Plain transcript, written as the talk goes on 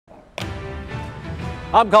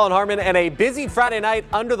I'm Colin Harmon, and a busy Friday night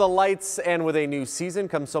under the lights, and with a new season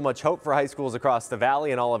comes so much hope for high schools across the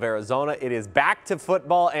valley and all of Arizona. It is back to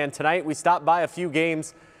football, and tonight we stopped by a few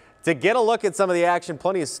games to get a look at some of the action.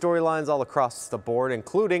 Plenty of storylines all across the board,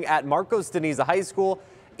 including at Marcos de Niza High School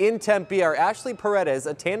in Tempe. Our Ashley Paredes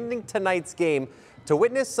attending tonight's game to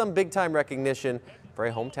witness some big-time recognition for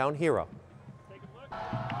a hometown hero.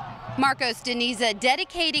 Marcos de Niza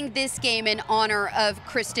dedicating this game in honor of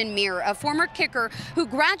Krysten Muir, a former kicker who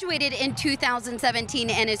graduated in 2017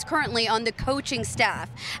 and is currently on the coaching staff.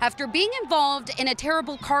 After being involved in a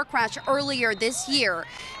terrible car crash earlier this year,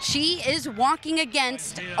 she is walking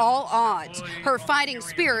against all odds. Her fighting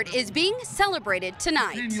spirit is being celebrated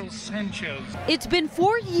tonight. It's been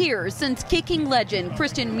 4 years since kicking legend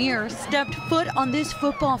Krysten Muir stepped foot on this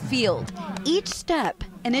football field. Each step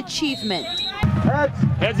an achievement.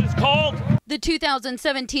 Heads is called. The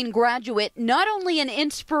 2017 graduate, not only an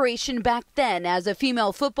inspiration back then as a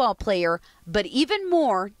female football player, but even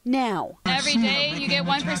more now. Every day you get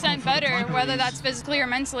 1% better, whether that's physically or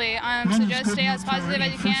mentally. So just stay as positive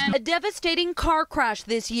as you can. A devastating car crash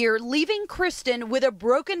this year, leaving Krysten with a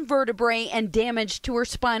broken vertebrae and damage to her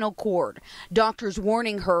spinal cord. Doctors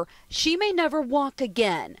warning her she may never walk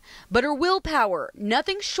again. But her willpower,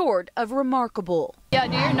 nothing short of remarkable. Yeah,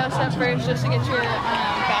 do your no-step first just to get your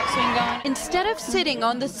backswing going. Instead of sitting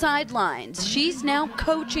on the sidelines, she's now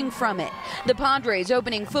coaching from it. The Padres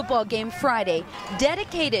opening football game Friday,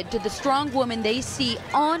 dedicated to the strong woman they see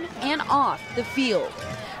on and off the field.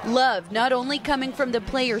 Love not only coming from the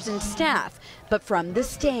players and staff, but from the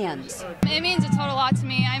stands. It means a total lot to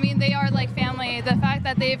me. I mean, they are like family. The fact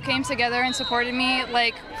that they've came together and supported me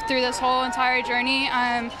like through this whole entire journey,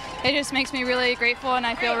 it just makes me really grateful, and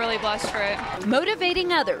I feel really blessed for it.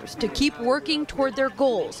 Motivating others to keep working toward their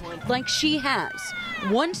goals like she has,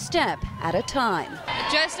 one step at a time.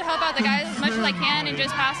 Just to help out the guys as much as I can and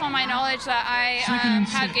just pass on my knowledge that I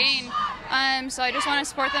have gained. So I just want to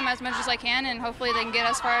support them as much as I can, and hopefully they can get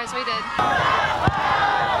as far as we did.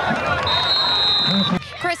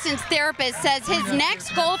 Krysten's therapist says his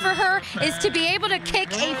next goal for her is to be able to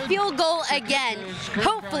kick a field goal again,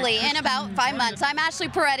 hopefully in about 5 months. I'm Ashley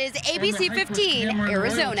Paredes, ABC 15,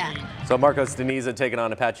 Arizona. So Marcos de Niza taking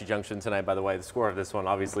on Apache Junction tonight, by the way. The score of this one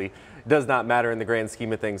obviously does not matter in the grand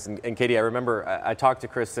scheme of things. And Katie, I remember I talked to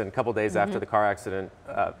Krysten a couple days after the car accident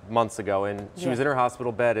months ago, and she was in her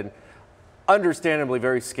hospital bed and understandably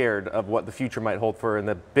very scared of what the future might hold for her. And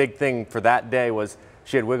the big thing for that day was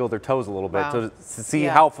she had wiggled her toes a little bit. Wow. So to see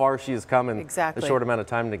how far she has come in exactly a short amount of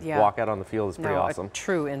time to walk out on the field is pretty awesome. A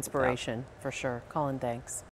true inspiration for sure. Colin, thanks.